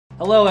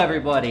Hello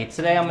everybody,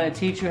 today I'm going to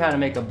teach you how to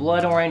make a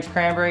blood orange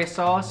cranberry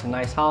sauce, a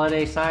nice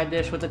holiday side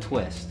dish with a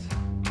twist.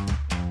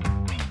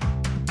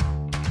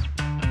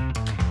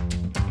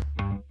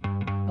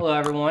 Hello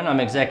everyone,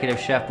 I'm Executive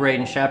Chef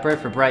Braden Shepard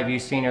for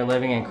Brightview Senior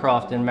Living in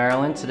Crofton,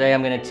 Maryland. Today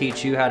I'm going to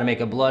teach you how to make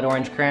a blood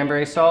orange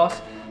cranberry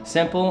sauce.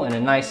 Simple and a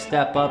nice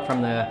step up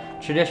from the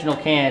traditional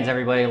cans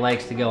everybody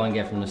likes to go and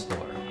get from the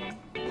store.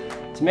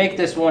 To make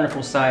this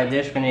wonderful side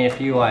dish, we're going to need a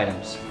few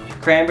items.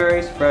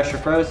 Cranberries, fresh or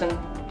frozen,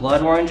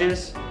 blood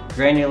oranges,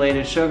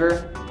 granulated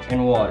sugar,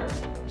 and water.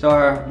 So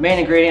our main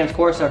ingredients, of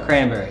course, are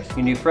cranberries. You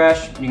can do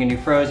fresh, you can do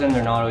frozen,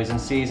 they're not always in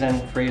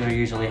season. Freezer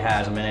usually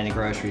has them in any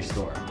grocery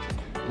store.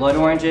 Blood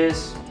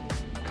oranges,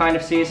 kind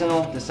of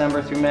seasonal,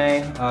 December through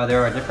May.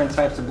 There are different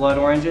types of blood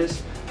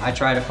oranges. I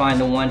try to find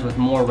the ones with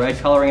more red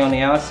coloring on the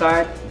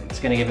outside. It's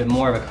going to give it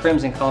more of a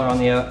crimson color on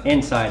the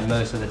inside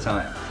most of the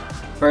time.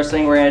 First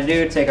thing we're going to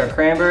do, take our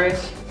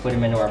cranberries, put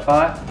them into our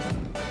pot.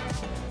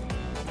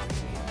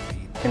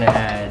 Going to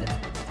add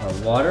our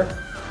water.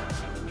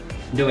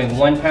 I'm doing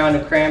 1 pound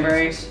of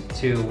cranberries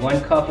to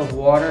 1 cup of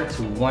water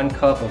to 1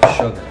 cup of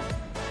sugar.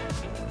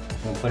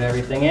 We'll put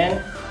everything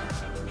in.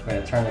 We're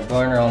going to turn the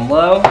burner on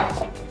low,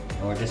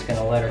 and we're just going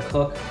to let her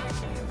cook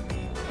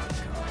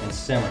and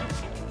simmer.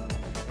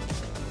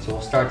 So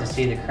we'll start to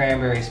see the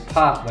cranberries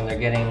pop when they're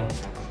getting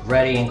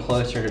ready and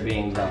closer to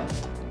being done.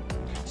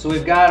 So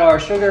we've got our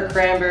sugar,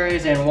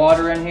 cranberries, and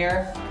water in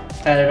here.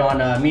 Had it on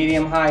a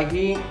medium-high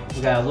heat.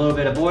 We got a little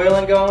bit of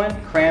boiling going.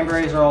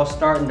 Cranberries are all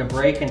starting to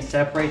break and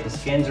separate. The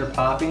skins are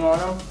popping on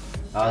them.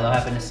 They'll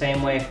happen the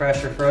same way,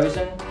 fresh or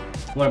frozen.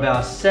 Want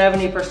about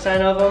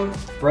 70% of them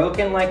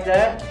broken like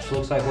that, which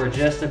looks like we're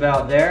just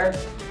about there.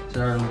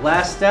 So our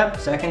last step,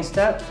 second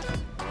step,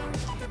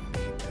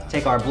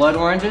 take our blood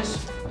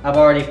oranges. I've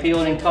already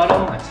peeled and cut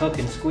them. I took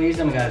and squeezed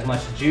them, got as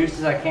much juice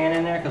as I can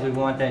in there because we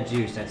want that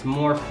juice. That's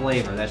more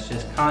flavor. That's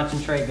just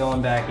concentrate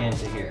going back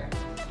into here.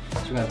 So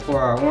we're going to pour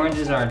our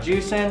oranges and our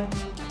juice in.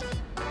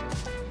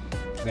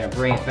 We're going to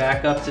bring it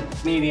back up to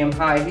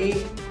medium-high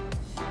heat.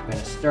 We're going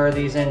to stir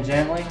these in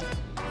gently.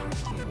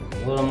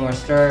 A little more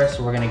stir,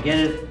 so we're going to get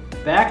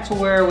it back to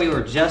where we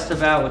were just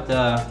about with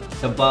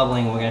the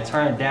bubbling. We're going to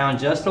turn it down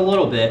just a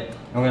little bit,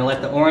 and we're going to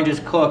let the oranges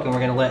cook, and we're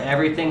going to let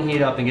everything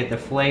heat up and get the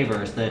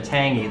flavors, the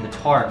tangy, the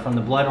tart from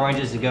the blood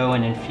oranges to go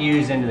and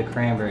infuse into the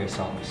cranberry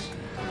sauce.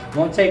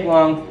 Won't take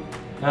long,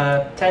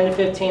 10 to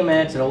 15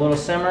 minutes at a little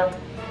simmer.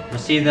 You'll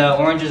see the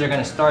oranges are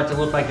going to start to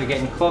look like they're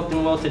getting cooked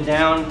and wilted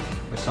down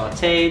or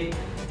sauteed.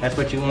 That's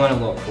what you want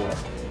to look for.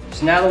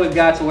 So now that we've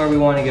got to where we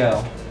want to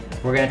go,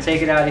 we're going to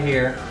take it out of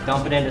here,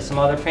 dump it into some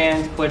other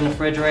pans, put it in the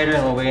refrigerator,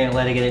 and we're going to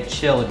let it get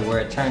chilled to where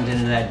it turns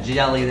into that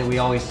jelly that we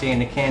always see in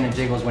the can that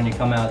jiggles when you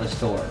come out of the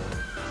store.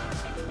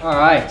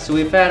 Alright, so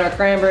we've had our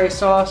cranberry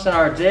sauce in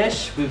our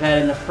dish. We've had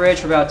it in the fridge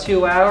for about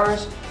 2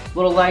 hours.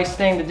 Little nice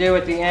thing to do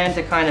at the end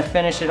to kind of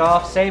finish it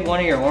off, save one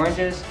of your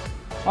oranges.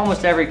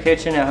 Almost every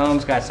kitchen at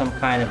home's got some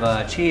kind of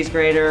a cheese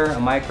grater, a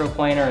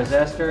microplaner, a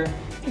zester.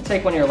 You can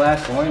take one of your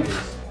last oranges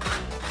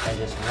and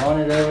just run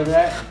it over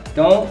that.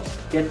 Don't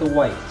get the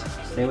white.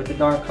 Stay with the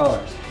dark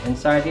colors.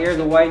 Inside here,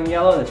 the white and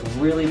yellow, that's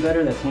really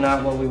bitter. That's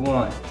not what we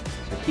want.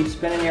 So keep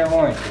spinning your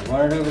orange.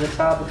 Run it over the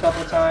top a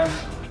couple times.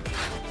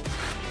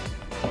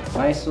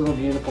 Nice little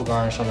beautiful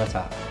garnish on the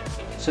top.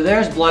 So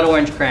there's blood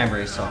orange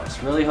cranberry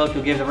sauce. Really hope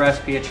you'll give the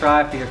recipe a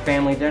try for your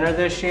family dinner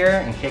this year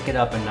and kick it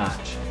up a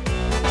notch.